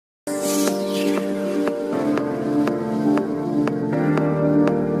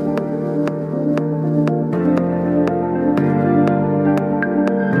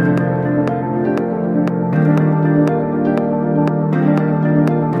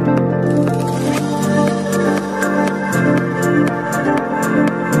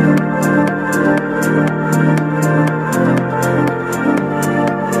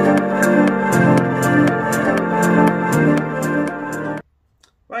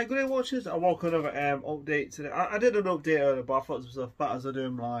Hi, good day watchers. I woke another update today. I did an update earlier, but I thought it was better as I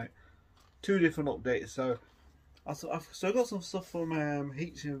doing like two different updates. So I got some stuff from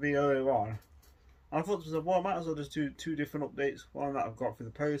HMV earlier on. And I thought it was well, I might as well just do two different updates. One that I've got for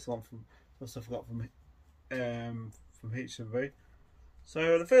the post, one from stuff I got from HMV.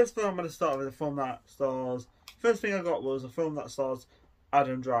 So the first film I'm going to start with a film that stars. First thing I got was a film that stars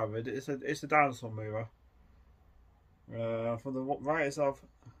Adam Driver. It's a dinosaur movie. From the writers of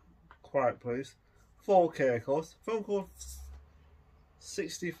Quiet Place, 4K of course. Film called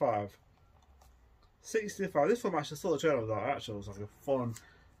 65. 65. This film actually saw the trailer. Actually looks like a fun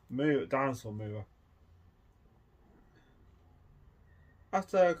movie, dinosaur movie.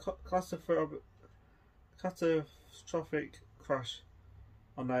 After a catastrophic crash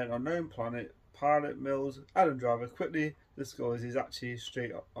on an unknown planet, pilot Mills Adam Driver quickly discovers he's actually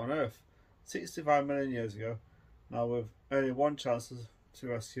straight on Earth 65 million years ago. Now with only one chance to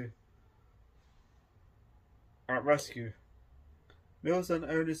rescue. Mills and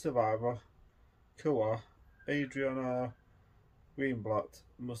only survivor, Kua, Adriana Greenblatt,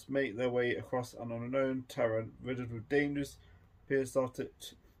 must make their way across an unknown terrain riddled with dangerous parasitic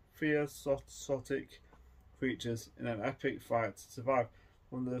creatures in an epic fight to survive.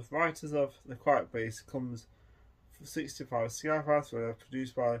 From the writers of The Quiet Place comes 65 sci-fi thriller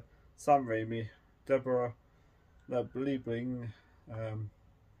produced by Sam Raimi, Deborah Liebling,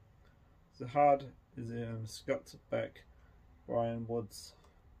 Zahad is in Scott Beck, Brian Woods.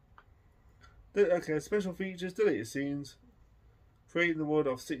 Okay, special features, deleted scenes, creating the world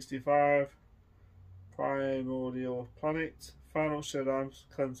of 65, primordial planet, final showdown,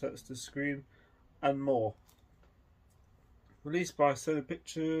 context to screen, and more. Released by Sony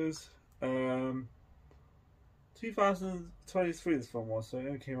Pictures, 2023 this film was, so it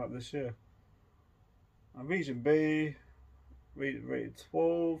only came out this year. And region B, rated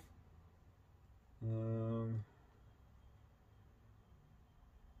 12. I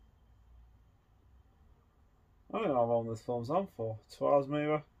don't know how long this film's on for. 2 hours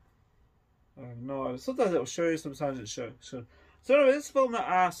maybe. I have no idea. Sometimes it'll show you, sometimes it should. So anyway, this film that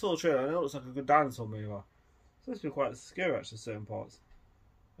I saw the trailer, and it looks like a good dinosaur movie. So this be quite scary actually, certain parts.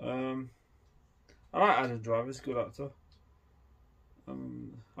 I like Adam Driver, he's a good actor. I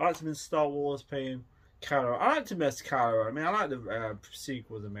liked him in Star Wars playing Kylo. I liked him as Kylo. I mean, I like the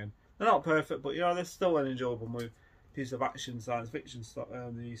sequels. I mean, they're not perfect, but you know, they're still an enjoyable piece of action, science fiction stuff.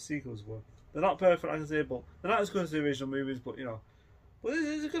 The sequels were. They're not perfect, like I say, but they're not as good as the original movies. But you know, but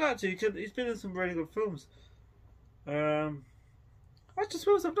he's a good actor. He's been in some really good films. I just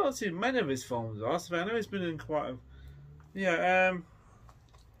suppose I've not seen many of his films. Though. I know he's been in quite a. Yeah.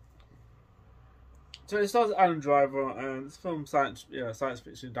 So it stars Adam Driver, and this film science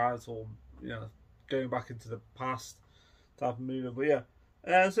fiction dinosaur, going back into the past type of movie. But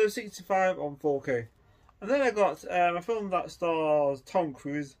yeah, so 65 on 4K, and then I got a film that stars Tom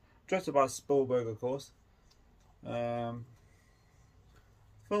Cruise, directed by Spielberg, of course. Film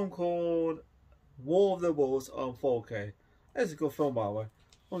called War of the Worlds on 4K. It's a good film, by the way.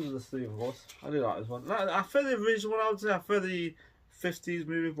 Under the sleeve, of course. I do like this one. I prefer the original one. I would say I prefer the 50s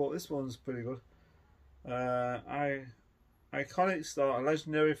movie, but this one's pretty good. Iconic star, a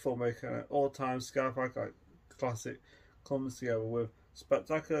legendary filmmaker, and an all-time sci-fi classic comes together with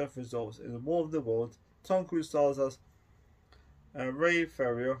spectacular results in the War of the Worlds. Tom Cruise stars as Ray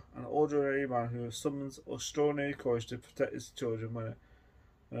Ferrier, an ordinary man who summons extraordinary courage to protect his children when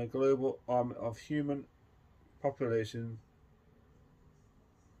a global army of human population.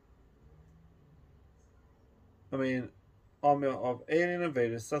 Army of alien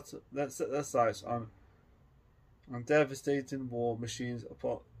invaders set their sights on devastating war machines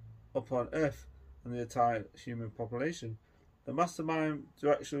upon Earth and the entire human population. The mastermind,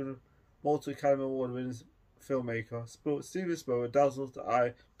 direction, multi-Academy Award-winning filmmaker Steven Spielberg dazzles the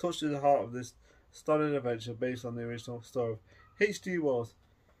eye, touches the heart of this stunning adventure based on the original story of H.G. Wells.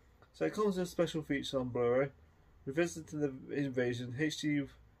 So it comes with special features on Blu-ray, revisiting the invasion, H.G.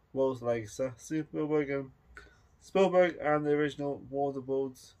 Wells' legacy, Spielberg and the original War of the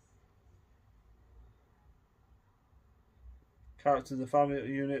Worlds. Characters in the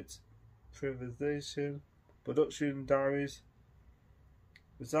family unit, privatization, production diaries,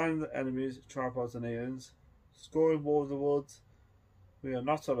 designing the enemies, tripods and aliens, scoring War of the Worlds, We Are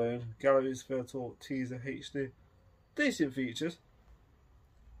Not Alone, Gallery's virtual teaser HD. Decent features.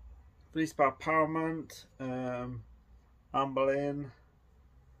 Released by Paramount, Amber Lane.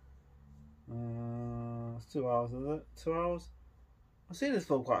 It's 2 hours, is it? 2 hours? I've seen this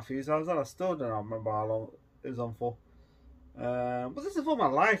film quite a few times and I still don't remember how long it was on for. But this is a film I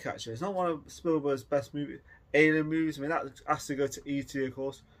like actually. It's not one of Spielberg's best movies. Alien movies. I mean, that has to go to E.T. of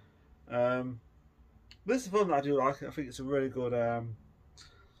course. But this is a film that I do like. I think it's a really good,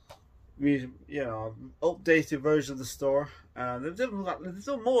 updated version of the story. They've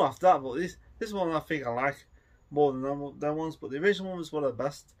done more after that, but this one I think I like more than them ones. But the original one was one of the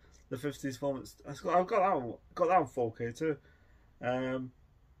best. The 50s film. I've got that on 4K too. But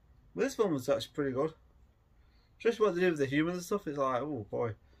this film was actually pretty good. Especially what they do with the humans and stuff. It's like, oh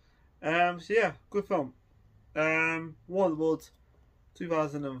boy. So yeah, good film. War of the Worlds,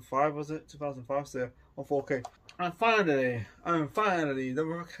 2005 was it? 2005, so yeah, on 4K. And finally, The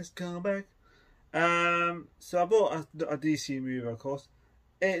Rock has come back. So I bought a DC movie, of course.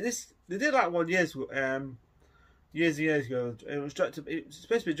 They did like one years ago. Years it was supposed to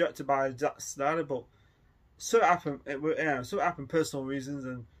be directed by Zack Snyder, but so it happened personal reasons,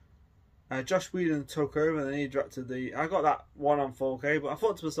 and Josh Whedon took over, and then he directed I got that one on 4K, but I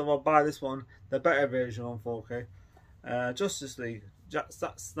thought to myself, I'll buy this one, the better version on 4K. Justice League, Zack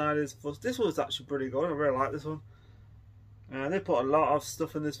Snyder's first. This was actually pretty good. I really like this one. They put a lot of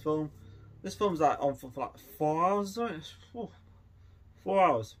stuff in this film. This film's like on for like 4 hours, isn't it? 4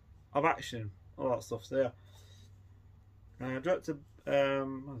 hours of action, all that stuff. So yeah. Directed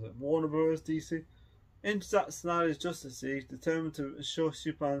Warner Bros. DC. In Zack Snyder's Justice League, determined to ensure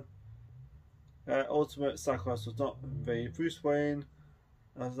Superman ultimate sacrifice was not invade. Bruce Wayne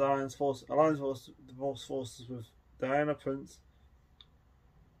aligns forces with Diana Prince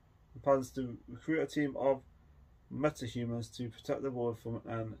and plans to recruit a team of metahumans to protect the world from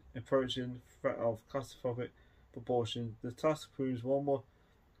an approaching threat of catastrophic proportions. The task proves more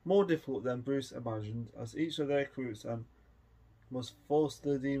difficult than Bruce imagined, as each of their recruits must force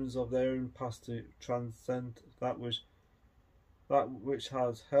the demons of their own past to transcend that which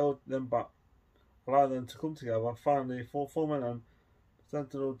has held them back, allow them to come together. Finally, forming an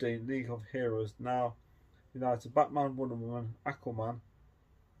Sentinel League of Heroes, now united: Batman, Wonder Woman, Aquaman.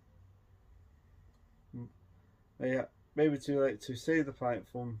 Maybe too late to save the planet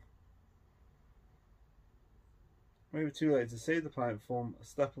from.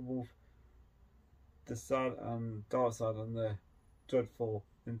 Steppenwolf, the Sad and Darkseid, and their dreadful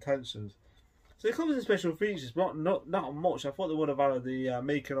intentions. So it comes in special features, but not much. I thought they would have added the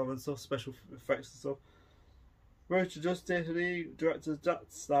making of and stuff, special effects and stuff. Road to Justice League, director Zack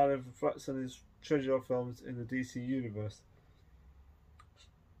Snyder reflects on his trilogy of films in the DC universe.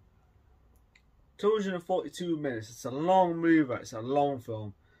 242 minutes. It's a long movie. It's a long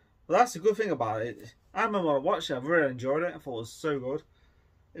film. But that's the good thing about it. I remember when I watched it, I really enjoyed it. I thought it was so good.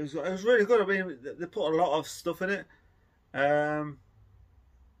 It was really good. I mean, they put a lot of stuff in it. I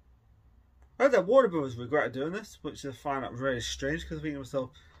heard that Warner Bros. Regretted doing this, which I find that really strange, because I think to myself,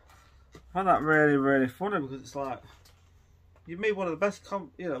 I find that really, really funny, because it's like, you made one of the best,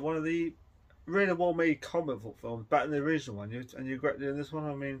 one of the really well-made comic book films, better than the original one, and you regret doing this one.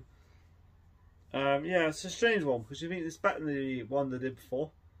 I mean, yeah, it's a strange one, because you think it's better than the one they did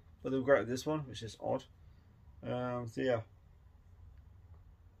before, but they regretted this one, which is odd. So yeah.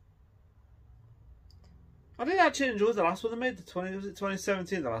 I did actually enjoy the last one they made. Was it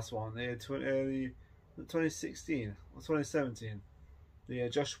 2017? The last one, the 2016 or 2017, the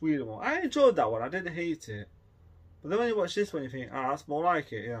Josh Whedon one. I enjoyed that one. I didn't hate it, but then when you watch this one, you think, that's more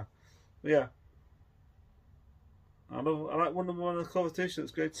like it. Yeah, but yeah. I like Wonder Woman on the cover too. She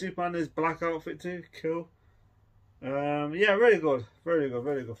looks great. Superman is black outfit too. Cool. Yeah, really good, really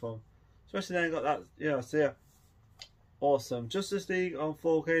good film. Especially then you got that. Yeah, so yeah, awesome. Justice League on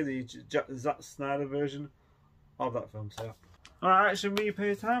 4K, the Zack Snyder version of that film. So yeah. Alright, action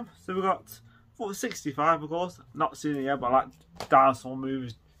replay time. So we got 65, of course. Not seen it yet, but I like dinosaur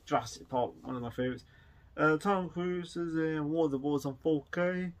movies. Jurassic Park, one of my favourites. Tom Cruise is in War of the Worlds on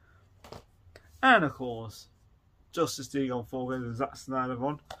 4K, and of course Justice League on 4K, the Zack Snyder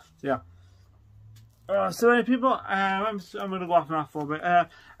one. So yeah. So many people. I'm gonna go off now for a bit. Like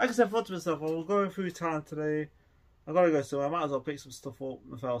I said, I thought to myself, I'll go through town today. I've got to go somewhere. I might as well pick some stuff up.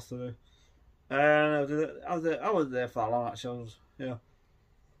 Nothing else to do. And I was there for that long actually. Yeah.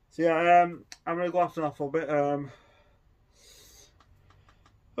 So yeah, I'm gonna go off now for a bit.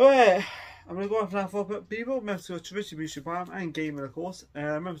 Alright, I'm gonna go off now for a bit. People, remember to go to Richard Music Prime and Gaming, of course.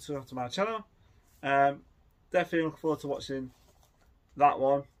 Remember to go to my channel. Definitely looking forward to watching that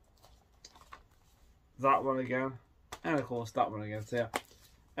one again, and of course that one again. So yeah.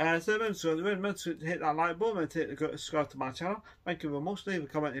 So remember to hit that like button, and go subscribe to my channel. Thank you very much. Leave a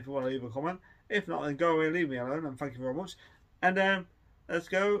comment if you want to leave a comment. If not, then go away and leave me alone, and thank you very much. And let's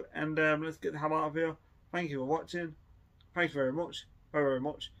go, and let's get the hell out of here. Thank you for watching. Thank you very much. Very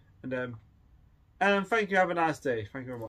much. And thank you. Have a nice day. Thank you very much.